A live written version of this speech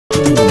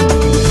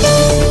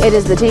It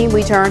is the team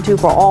we turn to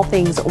for all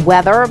things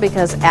weather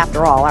because,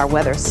 after all, our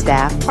weather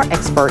staff are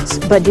experts.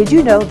 But did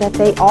you know that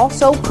they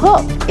also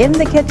cook in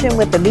the kitchen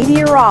with the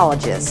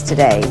meteorologists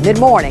today?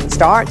 Mid-morning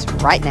starts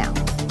right now.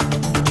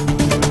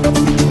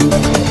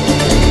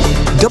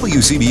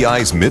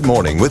 WCBI's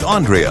Mid-Morning with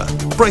Aundrea,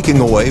 breaking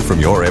away from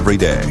your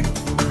everyday.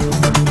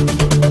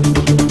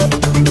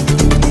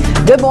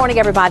 Good morning,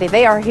 everybody.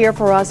 They are here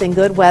for us in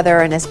good weather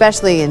and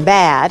especially in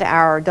bad.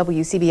 Our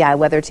WCBI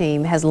weather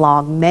team has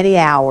logged many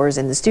hours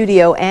in the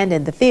studio and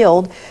in the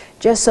field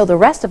just so the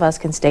rest of us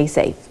can stay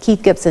safe.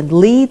 Keith Gibson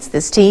leads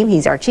this team.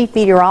 He's our chief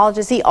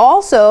meteorologist. He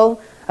also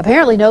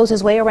apparently knows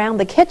his way around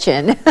the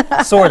kitchen.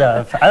 Sort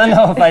of. I don't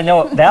know if I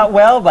know it that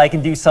well, but I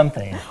can do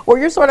something. Well,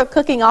 you're sort of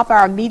cooking off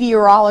our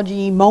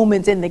meteorology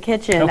moments in the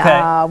kitchen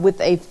with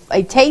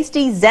a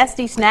tasty,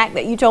 zesty snack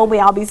that you told me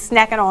I'll be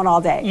snacking on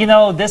all day. You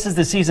know, this is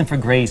the season for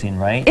grazing,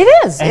 right? It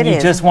is. And you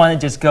just want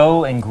to just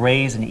go and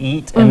graze and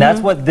eat, and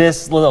that's what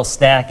this little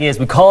snack is.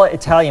 We call it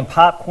Italian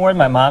popcorn.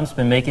 My mom's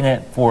been making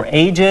it for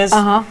ages.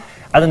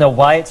 I don't know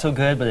why it's so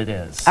good, but it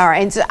is. All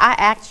right, and so I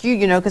asked you,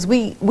 because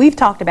we've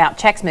talked about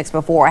Chex Mix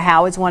before,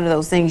 how it's one of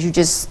those things you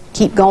just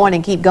keep going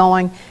and keep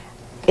going.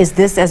 Is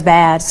this as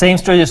bad? Same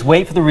story, just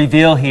wait for the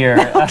reveal here.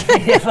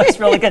 It looks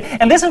really good.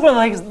 And this is one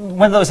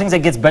of those things that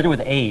gets better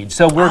with age.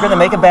 So we're going to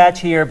make a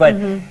batch here, but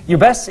your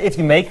best, if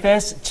you make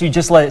this, to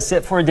just let it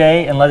sit for a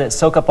day and let it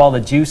soak up all the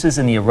juices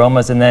and the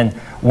aromas, and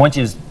then once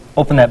you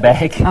open that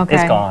bag, it's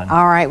gone.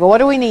 All right, well, what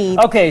do we need?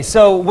 Okay,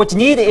 so what you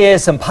need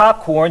is some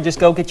popcorn.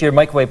 Just go get your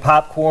microwave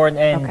popcorn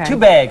and 2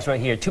 bags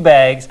right here, 2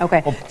 bags.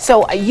 Okay, well,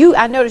 so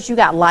I noticed you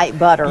got light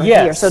butter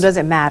here, so does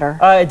it matter?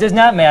 It does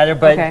not matter,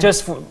 but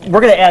we're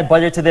going to add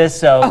butter to this,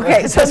 so.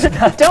 Okay, so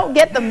don't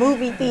get the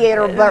movie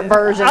theater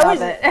version of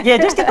it. Yeah,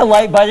 just get the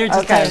light butter,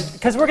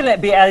 because we're going to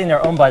be adding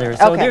our own butter.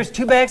 So there's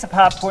 2 bags of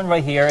popcorn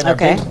right here, and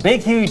a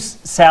big, huge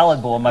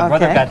salad bowl. My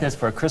brother got this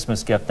for a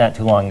Christmas gift not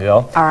too long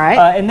ago. All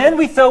right. And then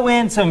we throw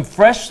in some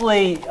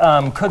freshly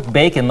cooked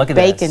bacon. Look at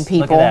this. Bacon, people.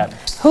 Look at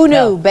that. Who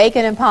knew?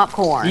 Bacon and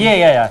popcorn.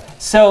 Yeah.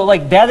 So,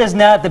 that is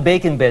not the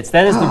bacon bits.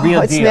 That is the real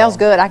deal. It smells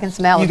good. I can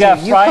smell it. You got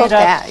to fry it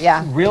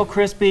up, real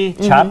crispy,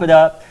 chop it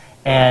up,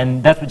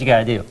 and that's what you got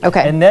to do.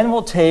 Okay. And then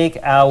we'll take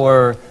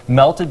our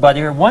melted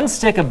butter, 1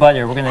 stick of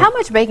butter. We're gonna. How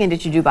much bacon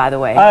did you do, by the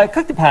way?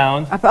 Cooked a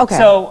pound. Okay.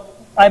 So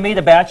I made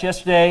a batch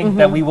yesterday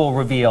that we will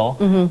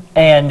reveal,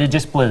 and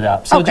just split it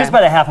up. So just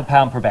about a ½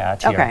 pound per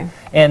batch here. Okay.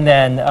 And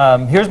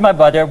then here's my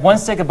butter, 1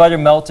 stick of butter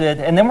melted,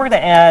 and then we're going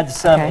to add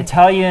some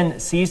Italian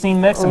seasoning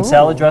mix, some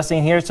salad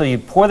dressing here. So you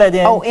pour that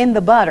in. Oh, in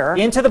the butter.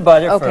 Into the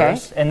butter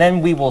first, and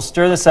then we will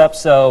stir this up.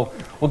 So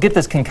we'll get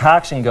this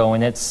concoction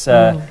going. It's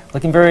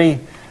looking very,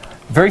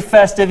 very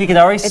festive. You can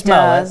already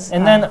smell it.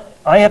 And then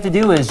all you have to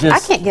do is just...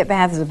 I can't get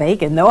baths of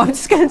bacon, though. I'm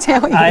just going to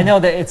tell you. I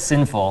know that it's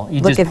sinful. You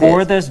just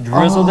pour this,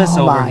 drizzle this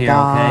over here,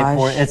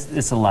 okay?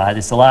 It's a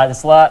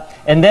lot.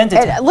 And then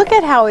look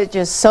at how it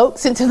just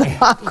soaks into the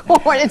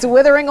popcorn. It's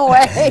withering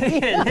away.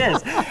 It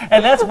is.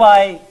 And that's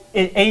why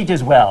it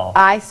ages well.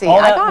 I see. All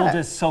that will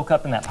just soak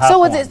up in that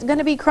popcorn. So is it going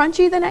to be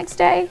crunchy the next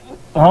day?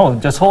 Oh,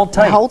 just hold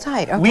tight. Hold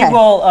tight, okay. We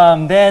will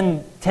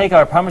then take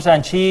our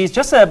Parmesan cheese,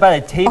 just about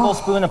a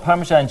tablespoon of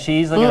Parmesan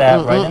cheese. Look at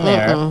that, right in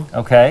there.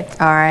 Okay.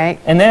 All right.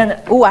 And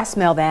then... Ooh, I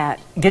smell that.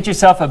 Get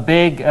yourself a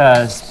big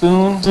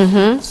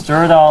spoon.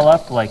 Stir it all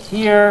up like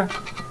here.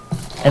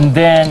 And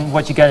then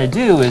what you got to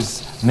do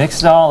is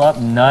mix it all up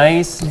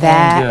nice and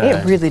good.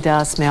 It really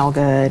does smell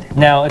good.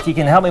 Now, if you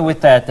can help me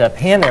with that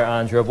pan there,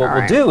 Aundrea, what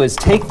we'll do is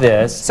take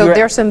this. So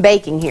there's some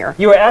baking here.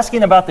 You were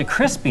asking about the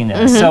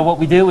crispiness. So what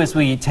we do is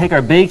we take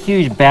our big,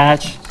 huge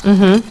batch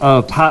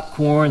of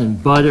popcorn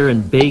and butter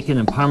and bacon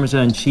and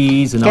Parmesan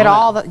cheese and you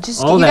got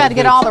to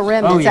get all the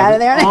remnants out of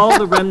there. All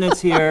the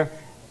remnants here.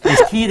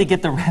 It's key to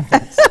get the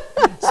remnants.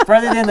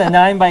 Spread it in a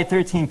 9 by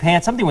 13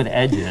 pan, something with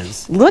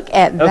edges. Look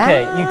at that.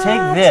 Okay, you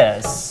take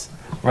this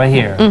right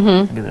here.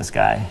 Look at this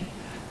guy.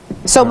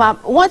 So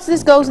once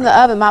this goes in the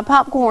oven, my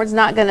popcorn's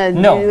not going to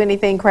do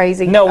anything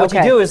crazy? No, what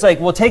you do is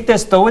we'll take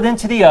this, throw it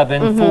into the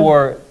oven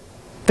for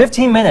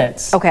 15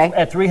 minutes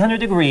at 300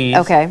 degrees.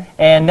 Okay.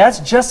 And that's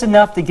just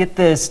enough to get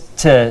this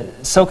to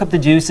soak up the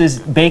juices,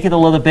 bake it a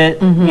little bit,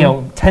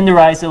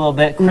 tenderize it a little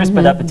bit, crisp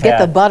it up a tad. Get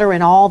the butter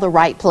in all the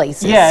right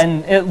places. Yeah,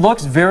 and it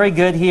looks very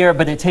good here,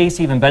 but it tastes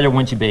even better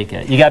once you bake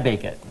it. You got to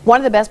bake it. One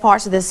of the best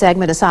parts of this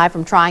segment, aside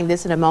from trying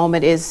this in a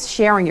moment, is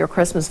sharing your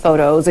Christmas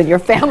photos and your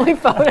family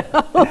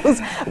photos.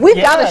 We've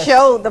got to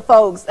show the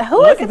folks.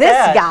 Who is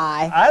this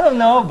guy? I don't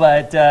know,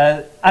 but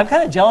I'm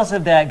kind of jealous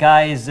of that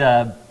guy's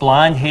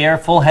blonde hair,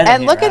 full head of hair.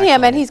 And look at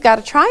him, and he's got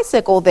a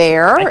tricycle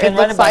there. It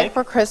looks like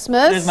for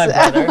Christmas. There's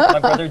my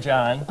brother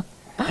John.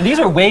 And these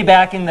are way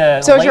back in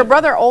the... So is your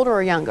brother older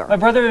or younger? My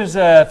brother's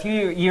a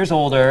few years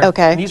older.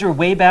 Okay. These are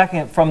way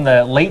back from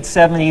the late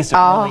 70s to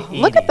early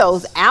 80s. Look at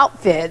those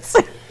outfits.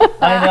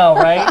 I know,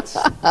 right?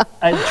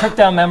 I tripped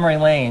down memory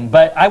lane.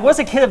 But I was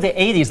a kid of the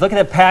 80s. Look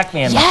at the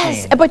Pac-Man machine.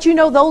 Yes, but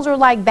those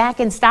are back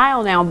in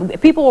style now.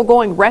 People are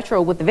going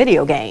retro with the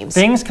video games.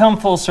 Things come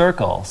full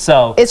circle.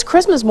 So is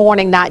Christmas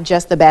morning not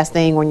just the best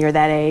thing when you're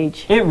that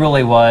age? It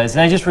really was.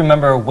 And I just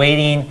remember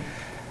waiting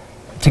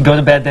to go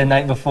to bed the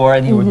night before,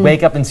 and he would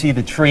wake up and see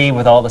the tree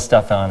with all the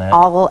stuff on it.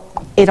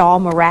 It all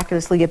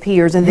miraculously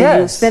appears, and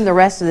then you spend the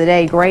rest of the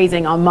day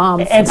grazing on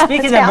Mom's. And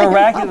speaking of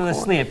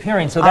miraculously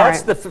appearing, so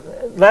that's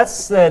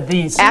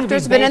the after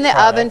it's been in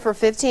the oven for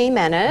 15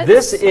 minutes.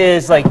 This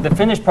is like the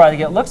finished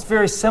product. It looks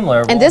very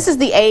similar. And this is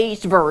the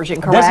aged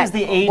version, correct? This is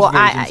the aged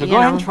version. So go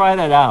ahead and try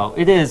that out.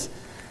 It is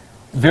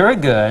very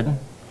good.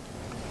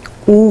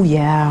 Ooh,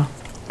 yeah.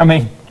 I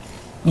mean,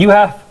 you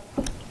have.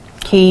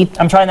 Keith.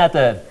 I'm trying not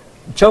to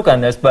choke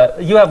on this,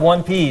 but you have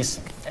one piece,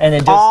 and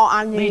it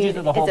just leads you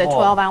to the whole bowl. It's a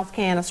 12-ounce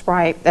can of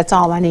Sprite. That's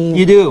all I need.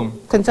 You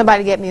do. Can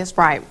somebody get me a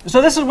Sprite?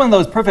 So this is one of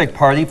those perfect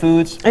party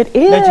foods. It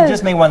is. That you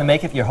just may want to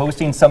make if you're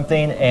hosting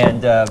something,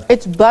 and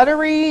it's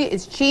buttery,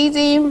 it's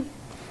cheesy, and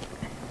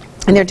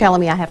they're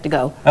telling me I have to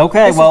go.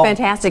 Okay, this is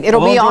fantastic.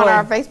 It'll be on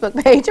our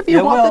Facebook page if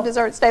you want the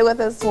dessert. Stay with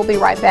us. We'll be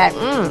right back.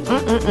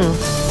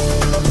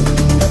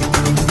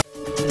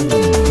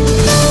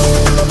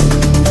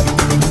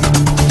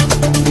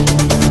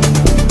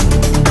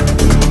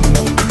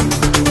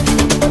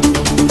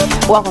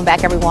 Welcome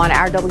back, everyone.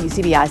 Our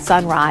WCBI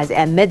Sunrise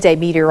and Midday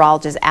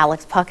meteorologist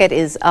Alex Puckett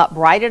is up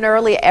bright and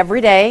early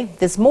every day.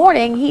 This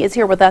morning, he is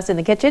here with us in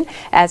the kitchen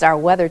as our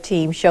weather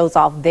team shows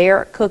off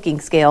their cooking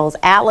skills.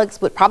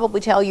 Alex would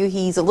probably tell you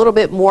he's a little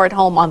bit more at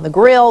home on the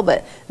grill,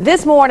 but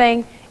this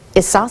morning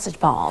is sausage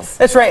balls.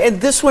 That's right,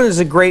 and this one is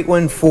a great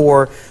one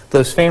for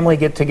those family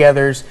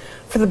get-togethers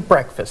for the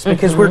breakfast,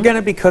 because we're going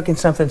to be cooking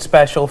something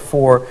special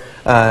for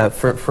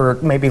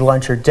maybe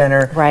lunch or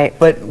dinner. Right.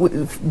 But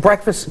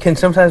breakfast can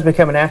sometimes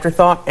become an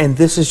afterthought, and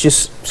this is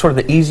just sort of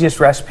the easiest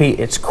recipe.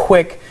 It's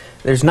quick.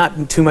 There's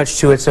not too much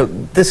to it, so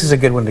this is a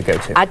good one to go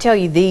to. I tell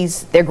you,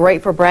 they're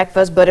great for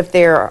breakfast, but if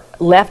they're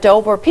left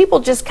over, people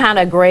just kind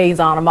of graze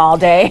on them all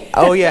day.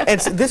 Oh, yeah. And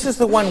this is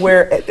the one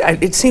where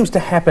it seems to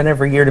happen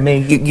every year to me.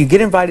 You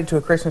get invited to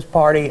a Christmas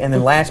party, and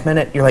then last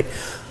minute, you're like,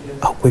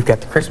 oh, we've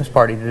got the Christmas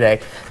party today.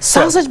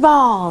 Sausage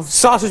balls.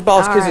 Sausage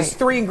balls, because it's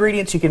 3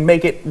 ingredients. You can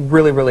make it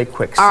really, really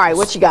quick. All right,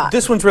 what you got?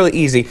 This one's really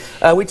easy.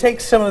 We take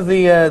some of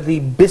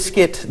the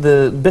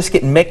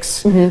biscuit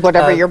mix.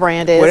 Whatever your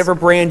brand is. Whatever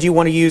brand you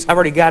want to use. I've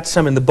already got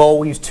some in the bowl.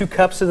 We use 2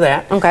 cups of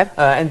that. Okay.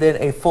 And then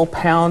a full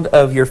pound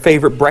of your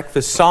favorite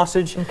breakfast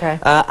sausage. Okay.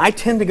 I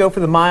tend to go for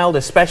the mild,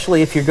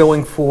 especially if you're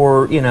going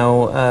for, you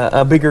know,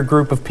 a bigger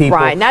group of people.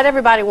 Right. Not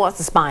everybody wants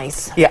the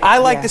spice. Yeah, I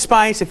like the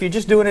spice. If you're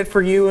just doing it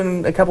for you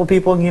and a couple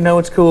people, you know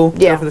it's cool.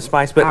 Yeah. Go for the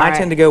spice. But I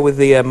tend to go with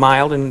the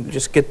mild and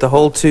just get the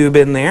whole tube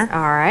in there.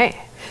 All right.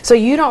 So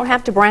you don't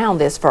have to brown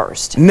this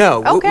first?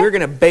 No. Okay. We're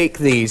going to bake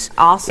these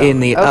awesome. in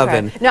the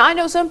oven. Now, I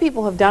know some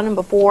people have done them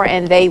before,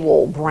 and they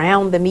will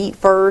brown the meat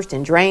first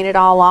and drain it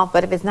all off,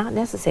 but if it's not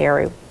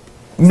necessary...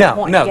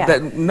 No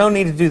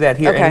need to do that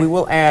here. Okay. And we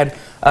will add,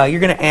 you're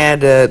going to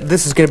add,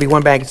 this is going to be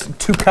 1 bag, it's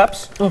 2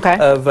 cups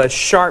of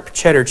sharp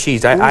cheddar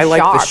cheese. I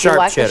like the sharp you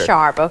like cheddar. The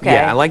sharp, okay.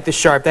 Yeah, I like the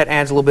sharp. That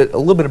adds a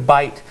little bit of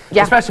bite,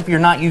 especially if you're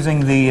not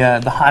using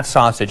the hot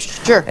sausage.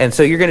 Sure. And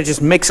so you're going to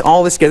just mix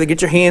all this together,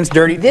 get your hands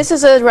dirty. This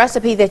is a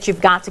recipe that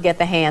you've got to get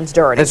the hands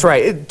dirty. That's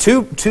right.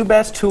 Two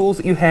best tools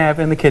that you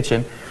have in the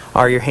kitchen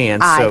are your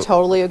hands. I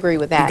totally agree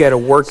with that. You got to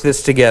work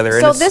this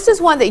together. So this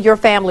is one that your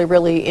family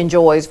really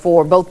enjoys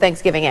for both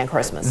Thanksgiving and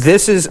Christmas.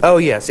 This is, oh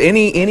yes,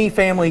 any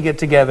family get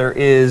together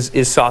is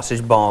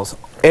sausage balls.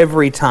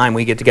 Every time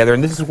we get together,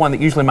 and this is one that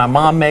usually my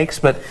mom makes,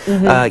 but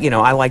you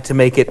know, I like to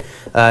make it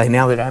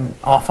now that I'm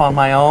off on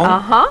my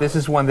own. This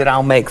is one that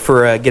I'll make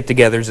for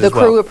get-togethers as well. The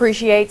crew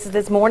appreciates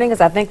this morning,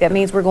 because I think that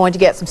means we're going to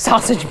get some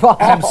sausage balls.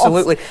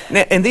 Absolutely,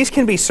 and these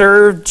can be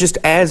served just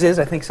as is.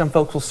 I think some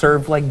folks will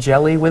serve like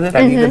jelly with it.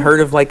 I've even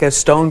heard of like a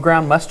stone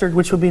ground mustard,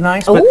 which would be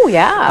nice. Oh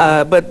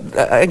yeah. But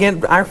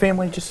again, our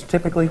family just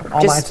typically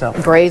all by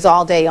itself. Graze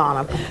all day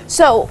on them.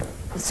 So.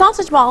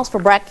 Sausage balls for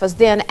breakfast.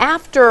 Then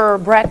after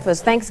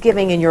breakfast,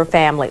 Thanksgiving in your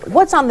family,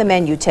 what's on the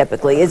menu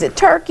typically? Is it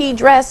turkey,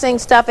 dressing,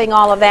 stuffing,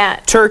 all of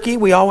that? Turkey.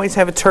 We always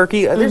have a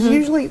turkey. There's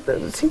usually,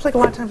 it seems like a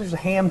lot of times there's a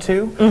ham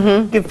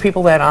too. Give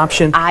people that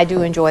option. I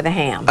do enjoy the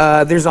ham.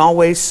 There's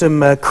always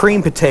some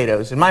cream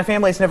potatoes. In my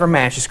family, it's never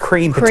mashed. It's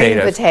cream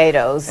potatoes. Cream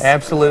potatoes.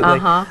 Absolutely.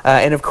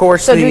 And of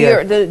course, so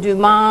do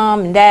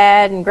mom and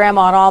dad and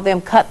grandma and all of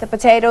them cut the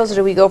potatoes, or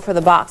do we go for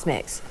the box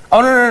mix? Oh,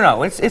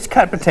 no. It's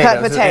cut potatoes.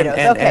 Cut potatoes,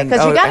 okay.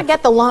 Because you got to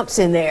get the lumps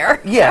in there.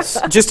 Yes,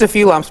 just a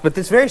few lumps, but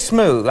it's very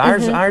smooth.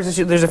 Ours is,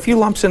 there's a few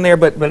lumps in there,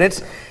 but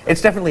it's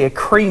definitely a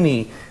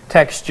creamy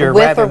texture.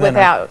 With or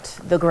without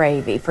the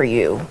gravy for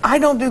you? I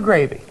don't do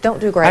gravy. Don't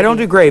do gravy? I don't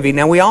do gravy.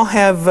 Now, we all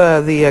have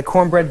the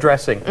cornbread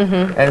dressing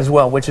as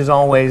well, which is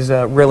always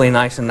really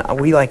nice, and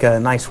we like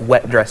a nice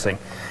wet dressing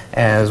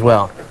as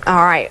well.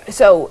 All right.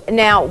 So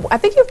now, I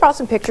think you've brought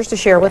some pictures to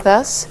share with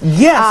us.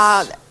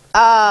 Yes.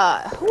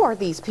 Who are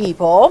these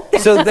people?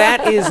 So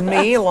that is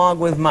me, along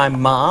with my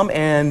mom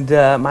and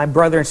my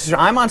brother and sister.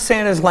 I'm on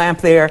Santa's lap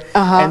there,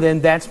 and then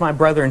that's my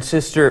brother and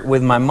sister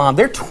with my mom.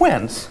 They're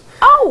twins.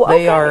 Oh, okay.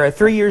 They are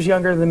 3 years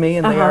younger than me,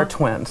 and they are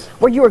twins.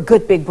 Were you a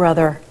good big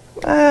brother?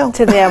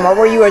 to them, or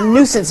were you a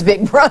nuisance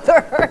big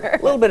brother?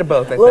 A little bit of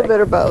both, I think. A little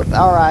bit of both.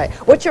 All right.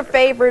 What's your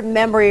favorite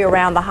memory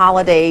around the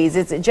holidays?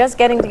 Is it just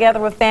getting together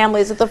with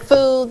family? Is it the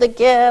food, the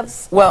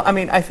gifts? Well, I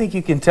mean, I think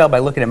you can tell by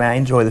looking at me, I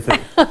enjoy the food.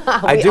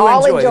 I We do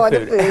all enjoy the enjoy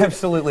food. the food.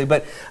 Absolutely.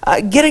 But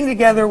getting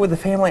together with the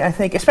family, I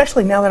think,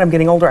 especially now that I'm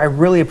getting older, I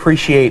really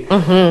appreciate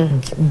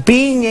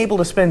being able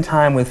to spend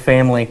time with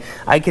family.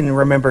 I can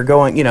remember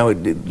going, you know,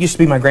 it used to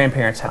be my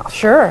grandparents' house.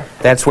 Sure.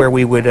 That's where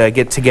we would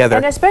get together.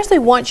 And especially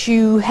once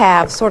you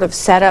have sort of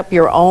set up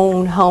your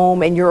own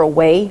home and you're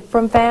away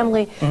from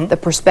family, the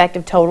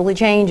perspective totally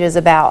changes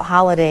about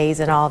holidays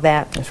and all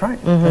that. That's right.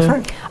 That's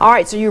right. All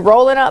right, so you're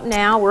rolling up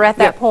now. We're at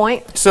that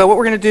point. So what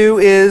we're going to do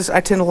is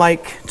I tend to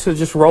like to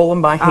just roll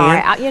them by hand. All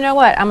right, you know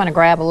what? I'm going to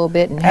grab a little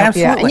bit and help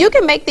you out. Absolutely. And you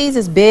can make these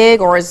as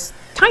big or as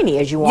tiny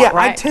as you want, Yeah,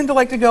 right? I tend to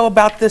like to go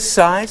about this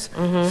size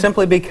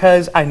simply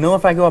because I know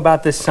if I go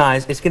about this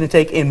size, it's going to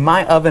take in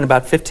my oven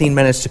about 15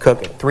 minutes to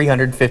cook at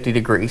 350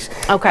 degrees.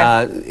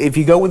 Okay. If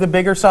you go with a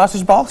bigger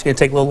sausage ball, it's going to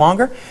take a little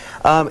longer.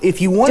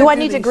 If you want Do I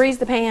need to grease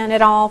the pan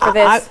at all for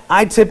this?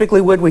 I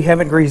typically would. We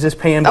haven't greased this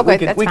pan, but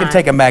Okay, we that's could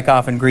take them back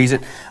off and grease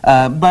it.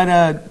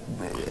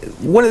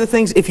 One of the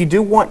things, if you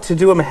do want to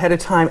do them ahead of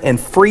time and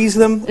freeze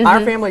them,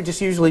 our family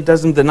just usually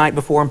does them the night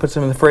before and puts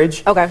them in the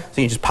fridge. Okay. So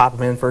you just pop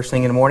them in first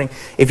thing in the morning.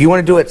 If you want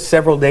to do it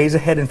several days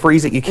ahead and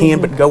freeze it, you can,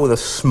 but go with a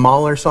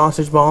smaller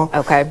sausage ball.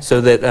 Okay. So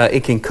that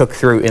it can cook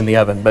through in the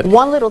oven. But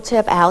one little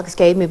tip Alex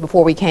gave me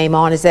before we came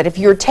on is that if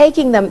you're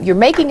taking them, you're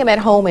making them at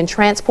home and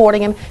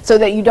transporting them so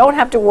that you don't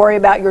have to worry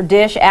about your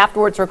dish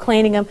afterwards or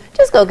cleaning them,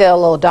 just go get a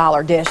little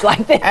dollar dish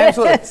like this.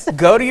 absolutely.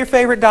 Go to your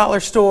favorite dollar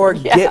store,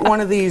 get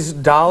one of these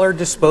dollar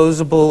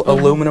disposable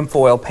aluminum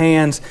foil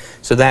pans,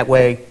 so that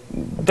way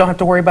you don't have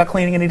to worry about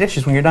cleaning any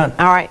dishes when you're done.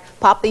 All right,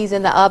 pop these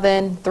in the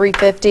oven,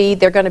 350.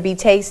 They're going to be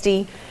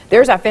tasty.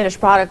 There's our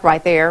finished product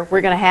right there. We're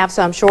going to have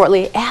some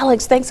shortly.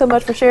 Alex, thanks so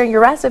much for sharing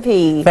your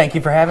recipe. Thank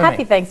you for having me.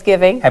 Happy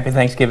Thanksgiving. Happy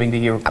Thanksgiving to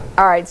you.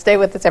 All right, stay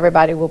with us,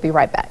 everybody. We'll be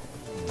right back.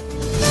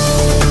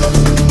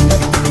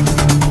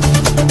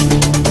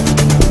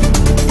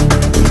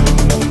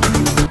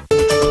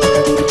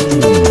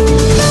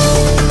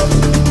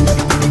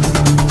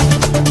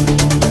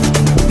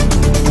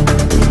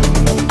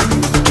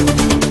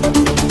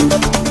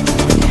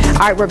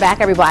 All right, we're back,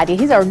 everybody.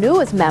 He's our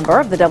newest member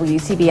of the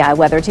WCBI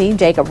weather team.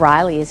 Jacob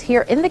Riley is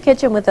here in the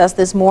kitchen with us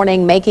this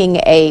morning making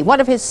one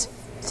of his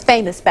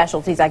famous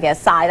specialties, I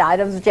guess, side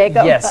items,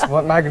 Jacob. Yes,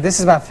 this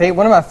is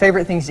one of my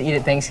favorite things to eat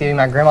at Thanksgiving.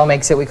 My grandma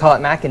makes it. We call it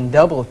mac and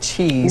double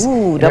cheese.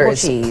 Ooh, double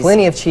cheese.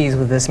 Plenty of cheese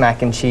with this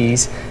mac and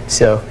cheese,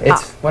 so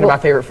it's one of my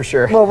favorite for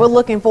sure. Well, we're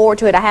looking forward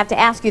to it. I have to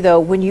ask you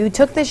though, when you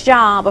took this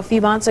job a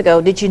few months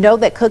ago, did you know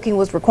that cooking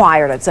was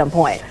required at some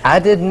point? I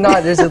did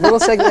not. There's a little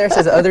segment there that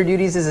says other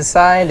duties is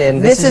assigned, and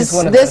this is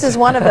one of those. This is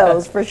one of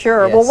those for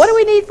sure. Yes. Well, what do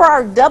we need for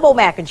our double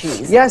mac and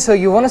cheese? Yeah, so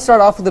you want to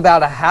start off with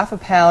about a half a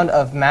pound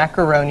of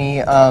macaroni,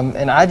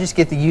 and I just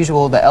get the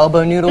usual, the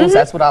elbow noodles.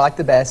 That's what I like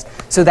the best.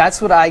 So that's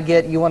what I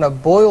get. You want to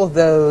boil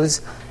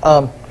those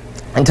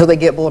until they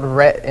get boiled,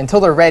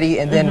 until they're ready,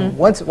 and then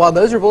while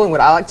those are boiling,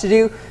 what I like to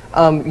do,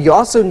 you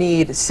also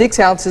need 6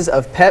 ounces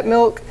of pet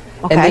milk.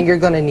 Okay. And then you're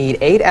going to need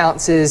 8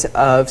 ounces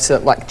of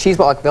like cheese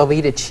ball, like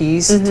Velveeta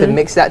cheese, to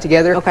mix that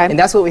together. Okay. And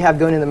that's what we have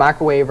going in the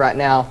microwave right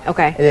now.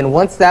 Okay. And then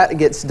once that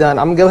gets done,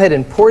 I'm going to go ahead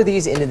and pour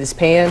these into this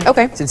pan.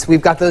 Okay. Since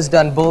we've got those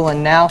done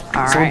boiling now. All so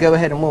right. we'll go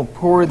ahead and we'll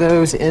pour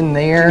those in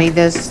there. Need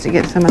this to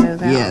get some of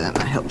those out? Yeah, that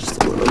might help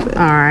just a little bit.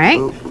 All right.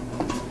 Oh.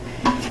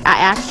 I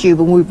asked you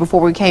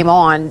before we came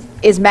on,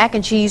 is mac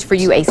and cheese for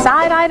you a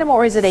side item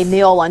or is it a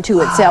meal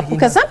unto itself?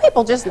 Because some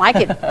people just like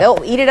it,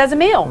 they'll eat it as a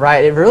meal.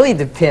 Right, it really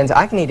depends.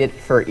 I can eat it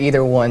for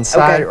either one,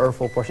 side or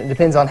full portion. It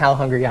depends on how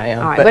hungry I am.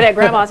 All right, but at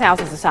Grandma's house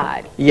it's a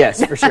side.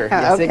 Yes, for sure.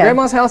 Yes, Okay. At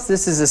Grandma's house,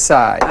 this is a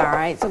side. All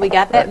right, so we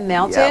got that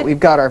melted. Yeah,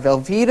 we've got our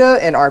Velveeta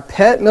and our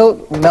pet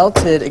milk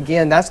melted.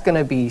 Again, that's going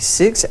to be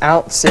 6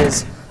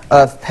 ounces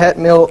of pet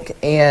milk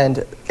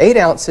and 8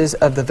 ounces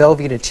of the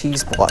Velveeta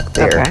cheese block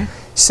there. Okay.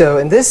 So,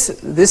 and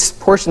this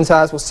portion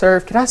size will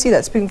serve, can I see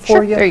that spoon for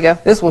Sure, you? there you go.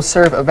 This will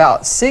serve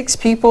about 6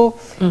 people,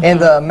 and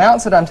the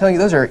amounts that I'm telling you,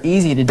 those are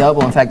easy to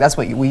double. In fact, that's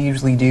what we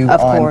usually do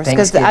Of on course,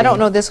 because Thanksgiving. I don't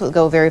know this will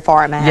go very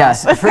far in my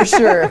house. Yes, for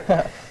sure.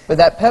 But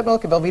that pet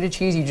milk and Velveeta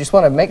cheese, you just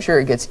want to make sure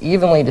it gets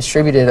evenly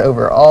distributed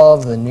over all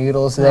the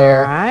noodles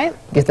there. All right.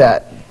 Get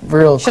that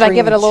real Should I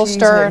give it a little creamy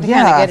cheese stir in to there.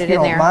 kind of Yeah, get if it you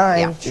in don't there?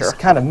 mind, Yeah, just sure.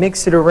 kind of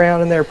mix it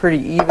around in there pretty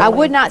evenly. I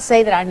would not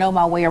say that I know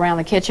my way around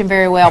the kitchen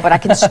very well, but I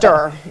can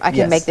stir. I can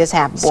Yes. make this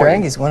happen for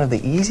Stirring you. is one of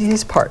the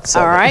easiest parts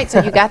of All it. right,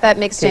 so you got that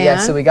mixed in. Yeah,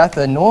 so we got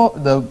the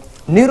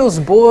noodles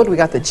boiled, we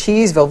got the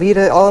cheese,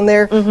 Velveeta on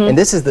there, and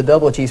this is the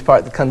double cheese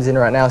part that comes in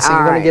right now. So All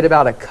you're going right. to get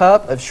about a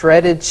cup of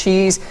shredded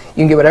cheese. You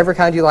can get whatever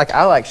kind you like.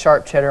 I like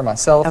sharp cheddar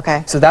myself.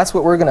 Okay. So that's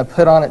what we're going to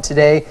put on it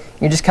today.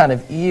 You just kind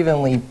of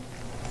evenly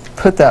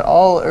put that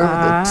all over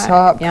the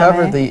top,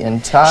 cover yummy. the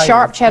entire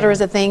Sharp cheddar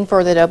is a thing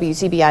for the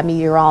WCBI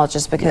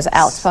meteorologist because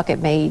Alex Puckett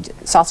made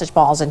sausage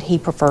balls and he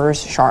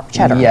prefers sharp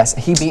cheddar. Yes,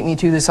 he beat me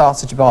to the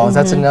sausage balls.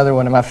 That's another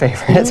one of my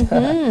favorites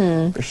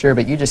for sure.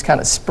 But you just kind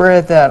of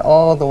spread that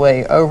all the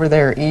way over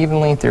there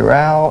evenly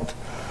throughout.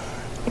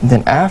 And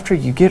then after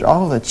you get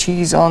all the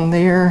cheese on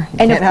there,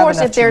 and of course,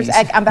 if there's,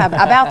 I'm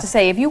about to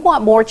say, if you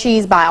want more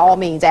cheese, by all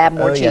means, add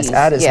more cheese. Yes,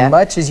 add as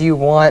much as you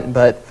want,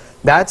 but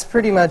that's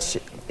pretty much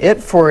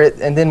it for it.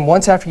 And then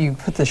once after you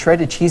put the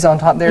shredded cheese on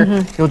top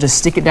there, you'll just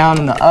stick it down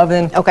in the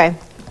oven. Okay.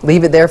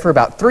 Leave it there for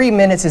about 3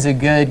 minutes is a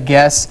good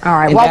guess. All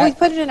right, while we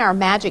put it in our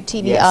Magic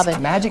TV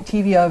oven. Magic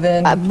TV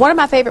oven. One of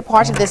my favorite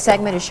parts of this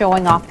segment is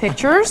showing off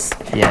pictures.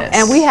 Yes.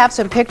 And we have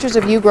some pictures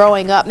of you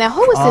growing up. Now,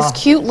 who is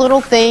this cute little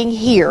thing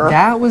here?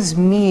 That was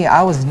me.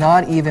 I was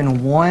not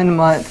even 1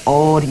 month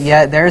old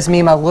yet. There's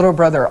me, my little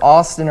brother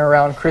Austin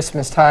around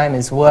Christmas time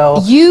as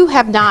well. You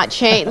have not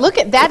changed. Look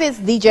at that is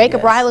the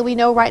Jacob Riley we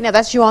know right now.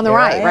 That's you on the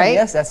right, right?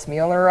 Yes, that's me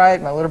on the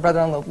right, my little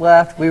brother on the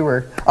left. We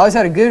always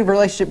had a good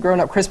relationship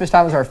growing up. Christmas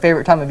time was our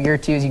favorite time of year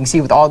too, as you can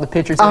see with all the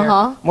pictures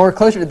there. More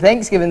closer to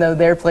Thanksgiving though,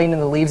 they're playing in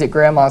the leaves at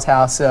Grandma's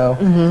house,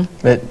 so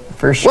but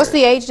for sure. What's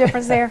the age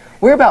difference there?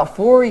 We're about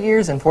 4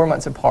 years and 4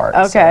 months apart.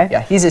 Okay. So,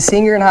 yeah, he's a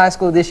senior in high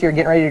school this year,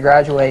 getting ready to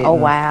graduate. Oh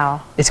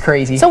wow. It's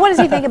crazy. So what does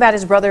he think about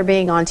his brother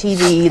being on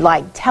TV,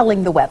 like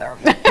telling the weather?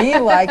 He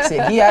likes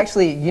it. He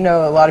actually, you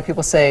know, a lot of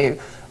people say,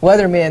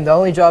 weatherman, the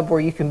only job where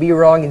you can be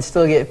wrong and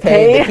still get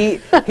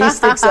paid. But he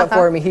sticks up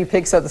for me. He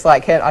picks up the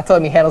slack. I told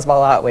him he handles my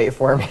light weight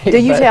for me. Do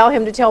you tell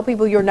him to tell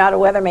people you're not a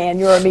weatherman,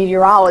 you're a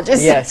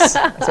meteorologist? Yes,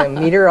 I'm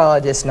a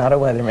meteorologist, not a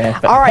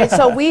weatherman. All right,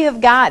 so we have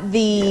got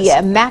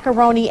the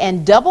macaroni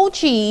and double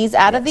cheese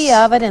out of the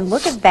oven, and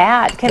look at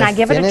that. Can I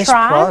give it a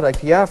try?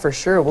 Product, yeah, for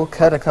sure. We'll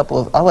cut a couple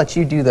of. I'll let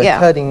you do the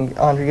cutting,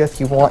 Aundrea, if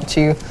you want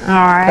to. All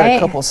right. Cut a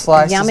couple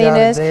slices out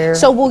of there.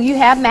 So will you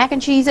have mac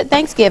and cheese at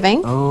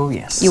Thanksgiving? Oh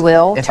yes. You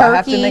will. If Turkey. I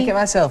have to make it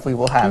myself, we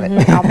will have it.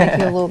 I'll make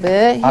you a little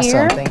bit here.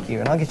 Awesome, thank you.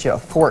 And I'll get you a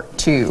fork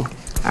too.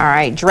 All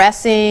right,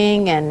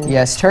 dressing and...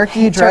 Yes,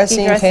 turkey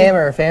dressing, ham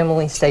are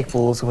family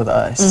staples with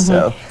us.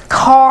 So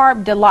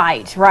carb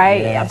delight,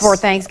 right? Yes. For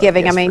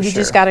Thanksgiving. Yes, I mean, for you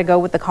sure. just got to go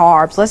with the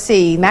carbs. Let's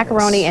see,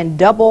 macaroni and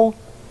double.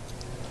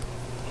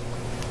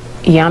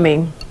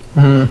 Yummy.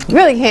 You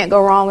really can't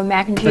go wrong with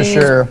mac and cheese.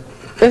 for sure.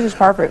 This is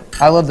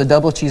perfect. I love the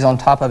double cheese on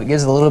top of it. It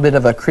gives it a little bit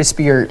of a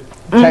crispier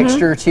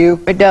texture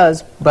too. It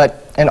does.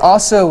 And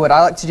also what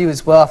I like to do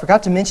as well, I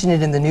forgot to mention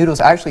it in the noodles,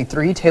 actually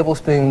 3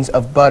 tablespoons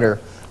of butter.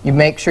 You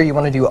make sure you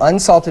want to do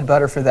unsalted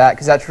butter for that,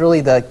 because that's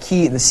really the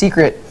key, the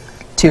secret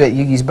to it.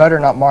 You use butter,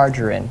 not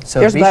margarine. So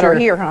there's butter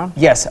here, huh?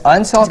 Yes,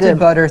 unsalted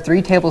butter,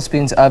 3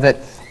 tablespoons of it.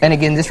 And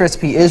again, this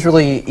recipe is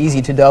really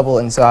easy to double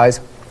in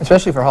size,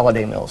 especially for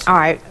holiday meals. All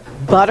right,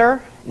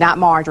 butter, not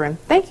margarine.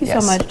 Thank you so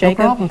much, Jacob.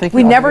 No problem. Thank you,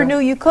 we never Aundrea. knew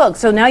you cooked,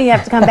 so now you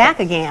have to come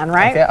back again,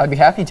 right? Okay, I'd be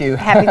happy to.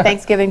 Happy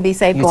Thanksgiving. Be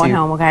safe You going too.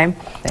 home, okay?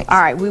 Thanks.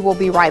 All right, we will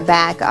be right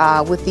back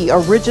with the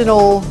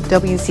original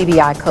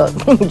WCBI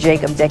cook,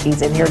 Jacob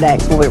Dickey's in here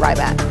next. We'll be right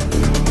back.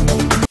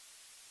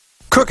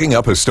 Cooking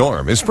Up a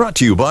Storm is brought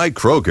to you by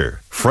Kroger.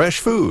 Fresh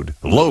food,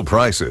 low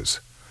prices.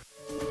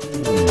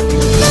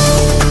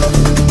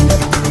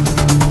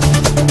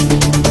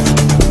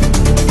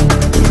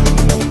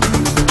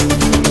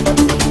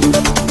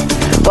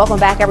 Welcome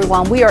back,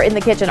 everyone. We are in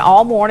the kitchen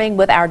all morning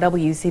with our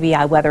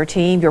WCBI weather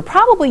team. You're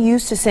probably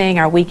used to seeing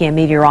our weekend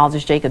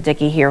meteorologist Jacob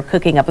Dickey here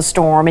cooking up a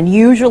storm, and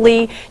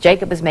usually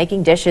Jacob is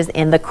making dishes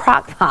in the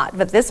crock pot.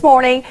 But this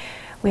morning,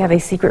 we have a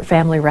secret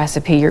family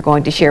recipe you're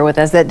going to share with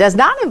us that does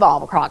not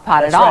involve a crock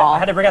pot at all. I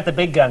had to bring out the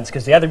big guns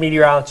because the other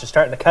meteorologists are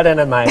starting to cut in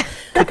on my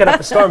cooking up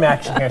a storm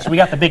action here. So we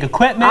got the big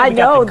equipment. I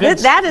know.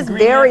 That is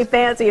very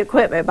fancy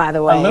equipment, by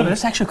the way. This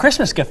is actually a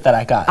Christmas gift that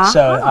I got.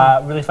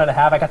 So really fun to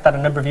have. I got that a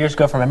number of years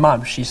ago from my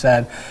mom. She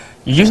said,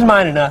 "You're using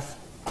mine enough.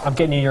 I'm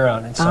getting you your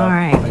own." And so all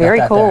right, very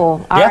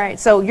cool. All yeah. right,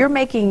 so you're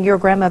making your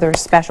grandmother's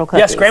special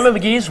cookies. Yes, Grandma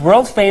McGee's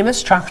world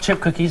famous chocolate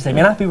chip cookies. They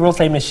may not be world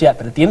famous yet,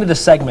 but at the end of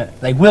this segment,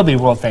 they will be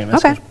world famous.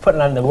 Okay. We're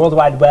putting it on the World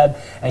Wide Web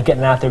and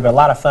getting it out there. But a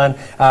lot of fun.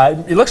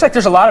 It looks like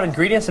there's a lot of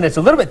ingredients, and it's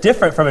a little bit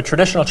different from a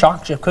traditional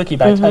chocolate chip cookie,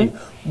 but I tell you,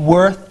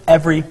 worth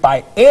every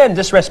bite. And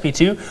this recipe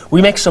too,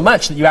 we make so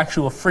much that you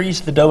actually will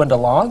freeze the dough into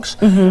logs,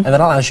 and that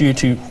allows you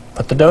to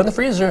put the dough in the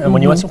freezer, and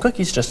when you want some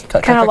cookies, just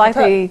cut. Kind of like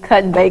the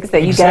cut and bakes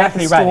that you get at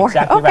the store.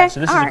 Exactly right.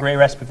 So this is a great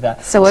recipe for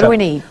that. So what do we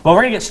need? Well,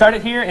 we're gonna get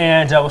started here,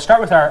 and we'll start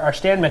with our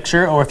stand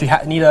mixer, or if you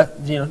need a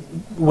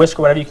whisk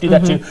or whatever, you can do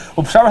that too.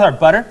 We'll start with our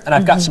butter, and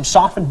I've got some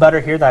softened butter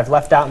here that I've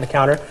left out on the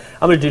counter.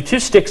 I'm gonna do 2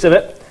 sticks of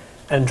it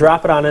and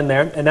drop it on in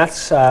there, and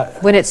that's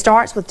when it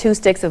starts with 2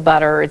 sticks of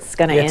butter, it's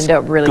going to end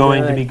up really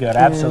going to be good.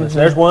 Absolutely. So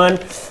there's 1,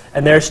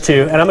 and there's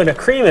 2, and I'm going to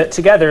cream it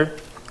together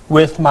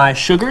with my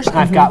sugars.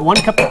 I've got 1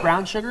 cup of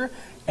brown sugar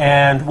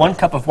and 1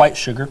 cup of white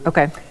sugar.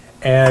 Okay.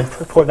 And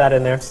pour that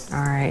in there.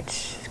 All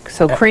right.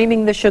 So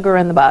creaming the sugar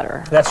and the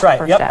butter. That's right.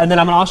 Yep. Step. And then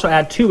I'm going to also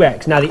add 2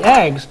 eggs. Now the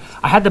eggs,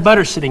 I had the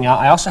butter sitting out.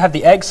 I also have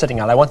the eggs sitting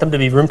out. I want them to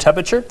be room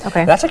temperature.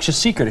 Okay. That's actually a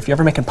secret. If you're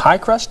ever making pie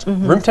crust,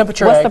 room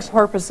temperature What's eggs. the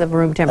purpose of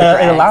room temperature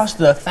It eggs? allows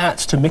the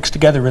fats to mix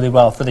together really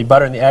well for the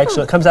butter and the eggs,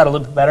 so it comes out a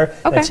little bit better.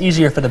 And it's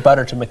easier for the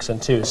butter to mix in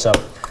too. So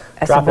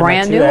that's a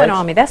brand new one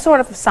on me. That's sort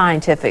of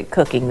scientific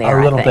cooking there.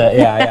 A little bit,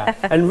 yeah.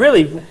 And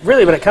really,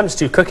 when it comes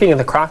to cooking in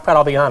the crock pot,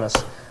 I'll be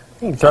honest,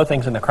 you can throw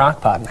things in the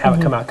crock pot and have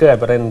it come out good,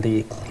 but in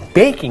the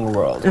baking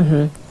world,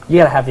 you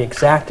got to have the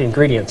exact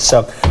ingredients.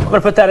 So I'm going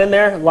to put that in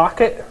there,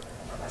 lock it.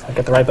 I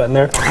get the right button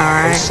there. All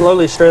right. And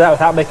slowly stir that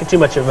without making too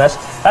much of a mess.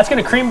 That's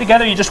going to cream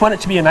together. You just want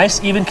it to be a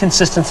nice, even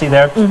consistency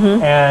there.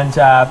 And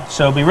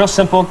so it'll be real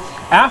simple.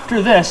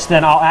 After this,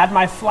 then I'll add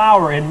my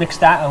flour and mix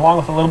that along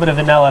with a little bit of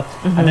vanilla.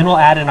 And then we'll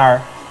add in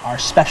our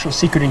special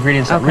secret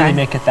ingredients that really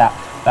make it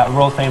that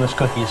world famous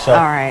cookie. So all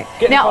right.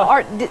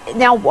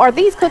 Now are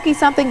these cookies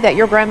something that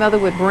your grandmother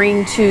would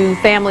bring to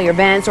family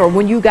events, or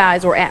when you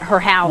guys were at her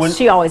house,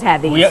 she always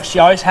had these? She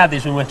always had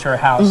these when we went to her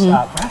house.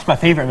 Perhaps my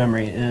favorite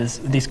memory is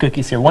these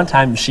cookies here. One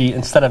time she,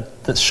 instead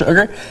of the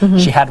sugar,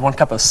 she had 1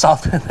 cup of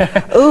salt in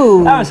there.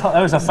 Ooh. That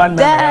was a fun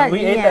memory.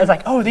 We ate that. I was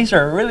like, oh, these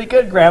are really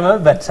good, Grandma.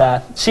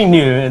 But she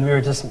knew, and we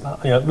were just,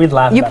 we'd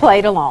laugh. You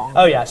played along.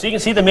 Oh yeah. So you can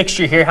see the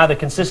mixture here, how the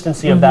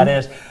consistency of that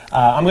is.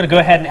 I'm going to go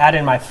ahead and add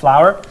in my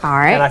flour. All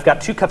right. And I've got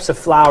 2 cups of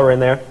flour in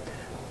there.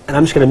 And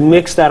I'm just going to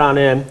mix that on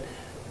in.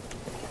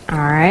 All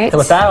right. And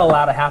what that'll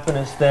allow to happen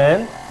is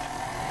then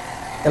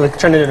it'll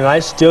turn into a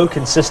nice dough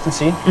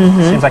consistency.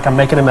 Seems like I'm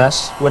making a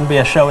mess. Wouldn't be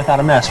a show without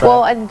a mess, right?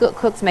 Well, and good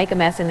cooks make a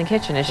mess in the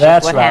kitchen. It's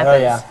just what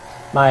happens.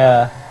 Oh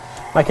yeah.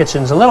 My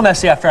kitchen's a little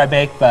messy after I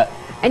bake, but.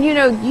 And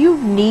you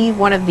need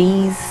one of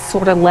these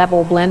sort of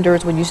level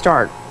blenders when you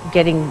start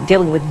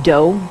dealing with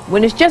dough.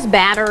 When it's just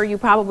batter, you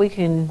probably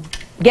can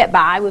get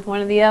by with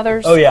one of the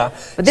others. Oh yeah.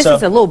 But this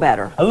is a little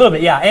better. A little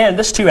bit, yeah. And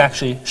this too,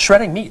 actually,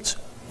 shredding meats.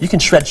 You can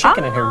shred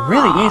chicken in here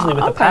really easily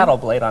with the paddle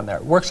blade on there.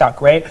 It works out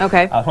great.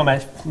 Okay. One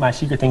of my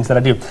secret things that I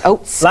do.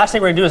 Oats. Last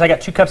thing we're gonna do is I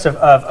got 2 cups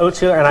of oats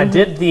here, and I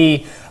did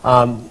the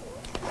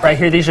right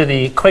here, these are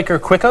the Quaker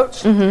Quick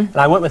Oats, and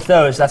I went with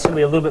those. That's going to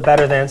be a little bit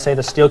better than, say,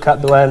 the steel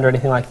cut blend or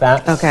anything like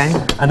that. Okay.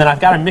 And then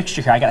I've got a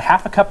mixture here. I got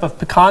 1/2 cup of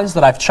pecans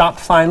that I've chopped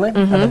finely,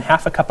 and then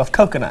 1/2 cup of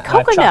coconut.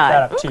 Coconut. I've chopped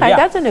that up too. Okay, Yeah.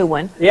 that's a new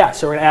one. Yeah,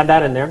 so we're going to add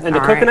that in there. And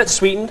the coconut's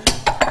sweetened,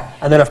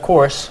 and then, of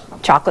course,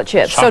 chocolate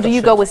chips. Chocolate so do you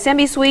go with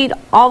semi-sweet,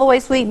 all the way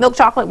sweet, milk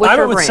chocolate? What's I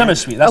your went with brand?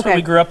 semi-sweet. That's what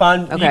we grew up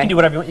on. Okay. You can do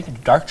whatever you want. You can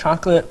do dark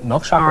chocolate,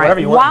 milk chocolate, All right.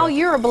 whatever you want. While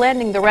you're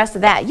blending the rest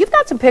of that, you've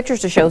got some pictures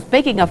to show.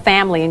 Speaking of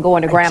family and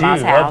going to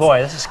Grandma's house. Oh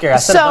boy, this is scary. I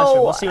sent a bunch of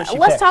them. We'll see what she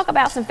let's picks. talk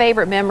about some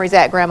favorite memories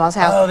at Grandma's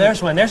house. Oh,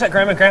 there's one. There's at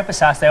Grandma and Grandpa's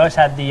house. They always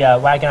had the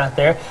wagon out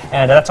there,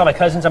 and that's all my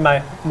cousins on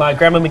my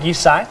Grandma McGee's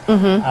side.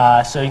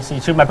 So you can see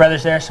 2 of my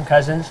brothers there, some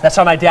cousins. That's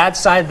on my dad's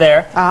side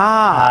there.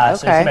 Okay.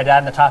 So you see my dad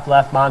in the top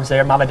left, mom's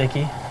there, Mama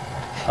Dickie.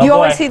 Oh, you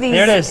always see these.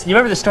 There it is. You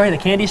remember the story of the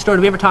candy store?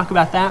 Did we ever talk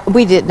about that?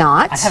 We did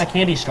not. I'd have a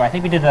candy store. I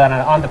think we did that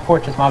on the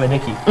porch with Mama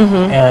Dickie.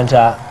 And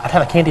I'd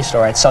have a candy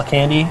store. I'd sell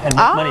candy and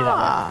make money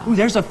that way. Ooh,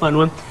 there's a fun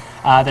one.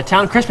 The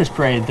town Christmas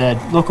parade,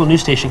 the local news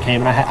station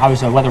came, and I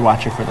was a weather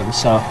watcher for them.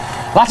 So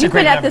lots of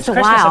great memories. You've been at this a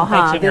while,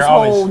 huh? This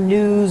whole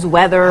news,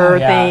 weather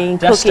thing,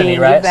 Destiny,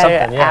 cooking. right?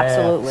 Something, yeah,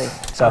 absolutely. Yeah.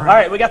 So, all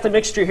right, we got the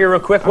mixture here real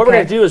quick. What we're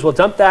going to do is we'll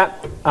dump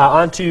that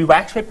onto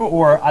wax paper,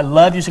 or I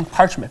love using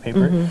parchment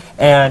paper,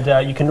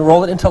 and you can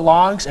roll it into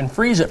logs and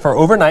freeze it for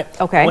overnight.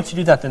 Okay. Once you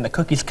do that, then the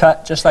cookie's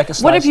cut just like a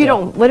slice. What if you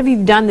don't? What if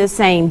you've done this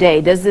same day?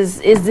 Is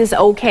this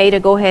okay to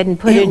go ahead and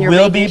put in your? It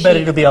will be, but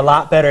it'll be a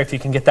lot better if you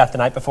can get that the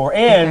night before.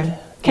 And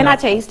can I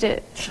taste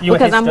it?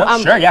 Because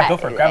I'm sure, yeah, go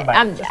for it. Grab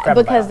a bite.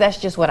 Because that's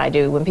just what I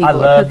do when people I are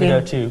love cooking. the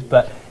dough too,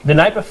 but the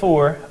night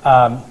before,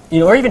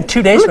 or even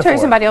 2 days before. I'm gonna tell you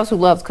somebody else who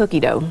loves cookie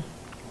dough.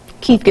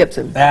 Keith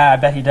Gibson. Yeah, I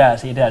bet he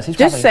does. He does. He's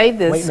just save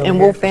this and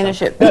we'll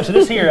finish it. No, so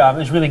this here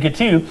is really good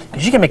too,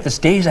 because you can make this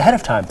days ahead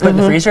of time. Put it in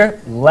the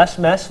freezer, less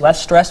mess,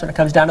 less stress when it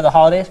comes down to the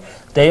holidays.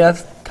 Day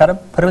of, cut them,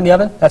 put them in the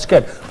oven. That's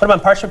good. Put them on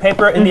parchment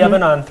paper in the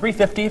oven on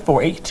 350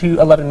 for 8 to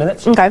 11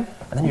 minutes. Okay.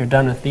 And then you're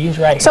done with these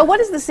right here. So what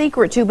is the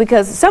secret to,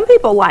 because some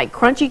people like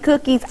crunchy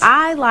cookies,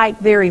 I like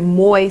very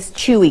moist,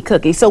 chewy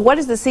cookies. So what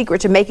is the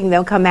secret to making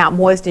them come out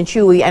moist and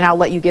chewy? And I'll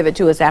let you give it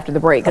to us after the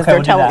break, because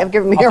they're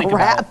giving me a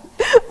wrap.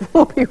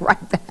 We'll be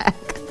right back.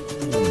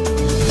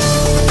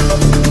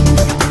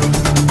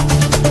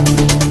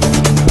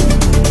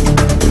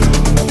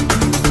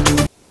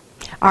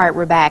 All right,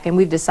 we're back, and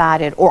we've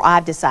decided, or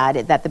I've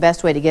decided, that the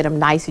best way to get them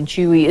nice and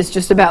chewy is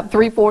just about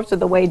 3/4 of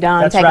the way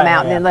done. Take them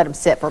out and then let them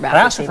sit for about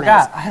 15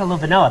 minutes. I had a little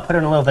vanilla. Put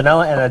in a little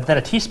vanilla and then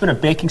a teaspoon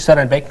of baking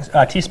soda and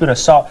a teaspoon of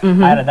salt.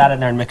 I added that in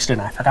there and mixed it in.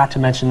 I forgot to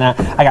mention that.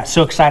 I got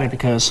so excited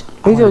because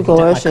these are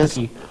delicious.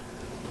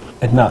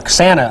 And milk.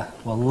 Santa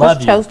will love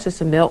you. Let's toast to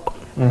some milk.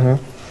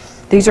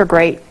 These are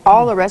great.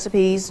 All the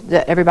recipes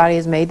that everybody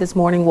has made this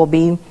morning will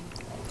be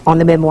on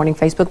the Mid-Morning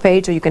Facebook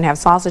page, so you can have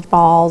sausage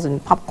balls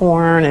and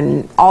popcorn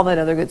and all that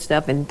other good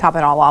stuff and top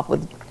it all off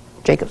with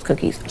Jacob's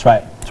cookies. That's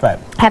right. That's right.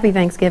 Happy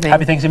Thanksgiving.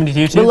 Happy Thanksgiving to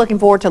you too. We're looking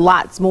forward to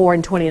lots more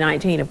in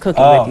 2019 of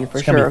cooking with you for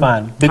it's sure. It's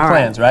going to be fun. Big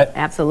plans, right?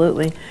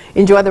 Absolutely.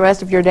 Enjoy the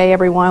rest of your day,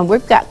 everyone.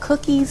 We've got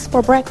cookies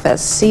for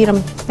breakfast. See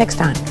you next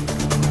time.